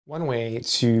One way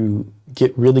to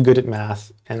get really good at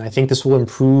math, and I think this will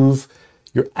improve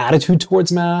your attitude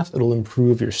towards math, it'll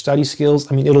improve your study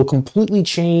skills. I mean, it'll completely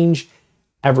change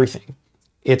everything.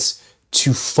 It's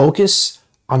to focus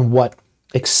on what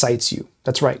excites you.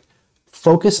 That's right.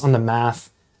 Focus on the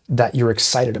math that you're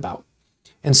excited about.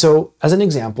 And so, as an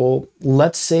example,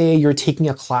 let's say you're taking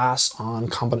a class on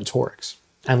combinatorics,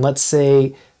 and let's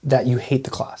say that you hate the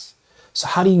class. So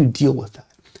how do you deal with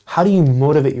that? How do you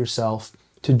motivate yourself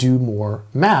to do more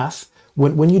math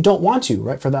when you don't want to,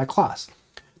 right, for that class?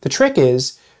 The trick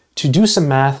is to do some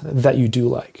math that you do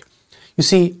like. You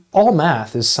see, all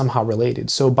math is somehow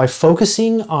related. So by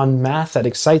focusing on math that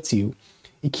excites you,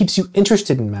 it keeps you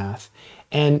interested in math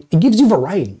and it gives you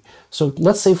variety. So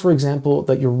let's say, for example,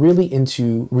 that you're really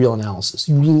into real analysis.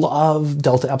 You love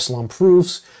delta epsilon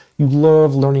proofs. You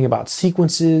love learning about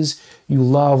sequences. You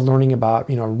love learning about,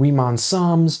 Riemann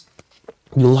sums.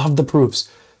 You love the proofs.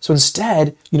 So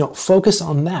instead, focus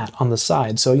on that on the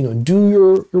side. So, do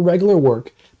your regular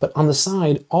work, but on the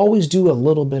side, always do a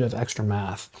little bit of extra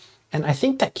math. And I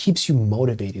think that keeps you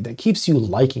motivated. That keeps you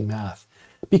liking math.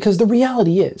 Because the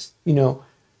reality is, no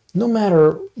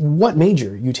matter what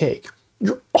major you take,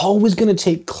 you're always going to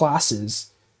take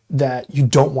classes that you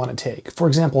don't want to take. For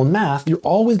example, in math, you're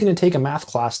always going to take a math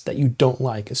class that you don't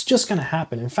like. It's just going to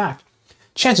happen. In fact,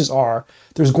 chances are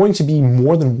there's going to be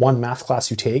more than one math class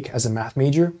you take as a math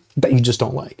major that you just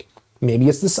don't like. Maybe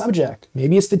it's the subject,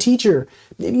 maybe it's the teacher,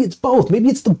 maybe it's both, maybe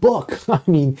it's the book. I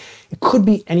mean, it could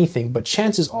be anything, but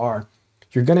chances are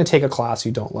you're going to take a class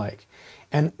you don't like.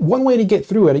 And one way to get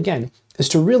through it, again, is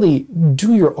to really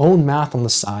do your own math on the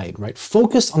side, right?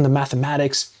 Focus on the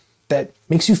mathematics that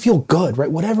makes you feel good,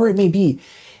 right? Whatever it may be.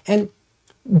 And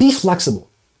be flexible.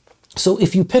 So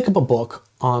if you pick up a book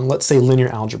on, let's say, linear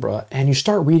algebra, and you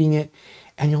start reading it,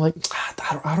 and you're like,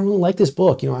 I don't really like this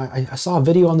book. I saw a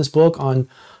video on this book on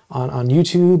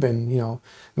YouTube, and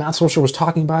Math Sorcerer was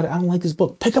talking about it. I don't like this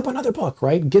book. Pick up another book,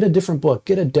 right? Get a different book.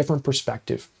 Get a different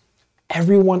perspective.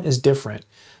 Everyone is different.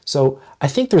 So I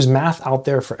think there's math out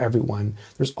there for everyone.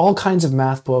 There's all kinds of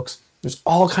math books. There's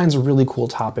all kinds of really cool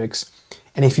topics.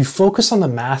 And if you focus on the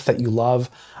math that you love,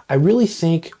 I really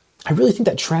think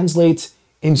that translates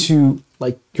into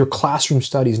like your classroom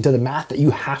studies, into the math that you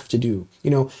have to do.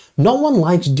 No one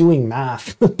likes doing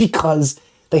math because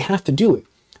they have to do it.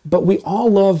 But we all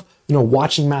love,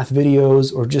 watching math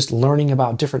videos or just learning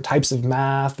about different types of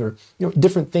math or,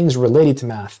 different things related to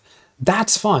math.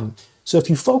 That's fun. So if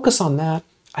you focus on that,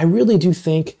 I really do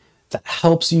think that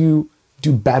helps you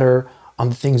do better on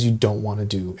the things you don't want to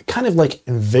do. It kind of like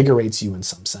invigorates you in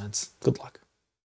some sense. Good luck.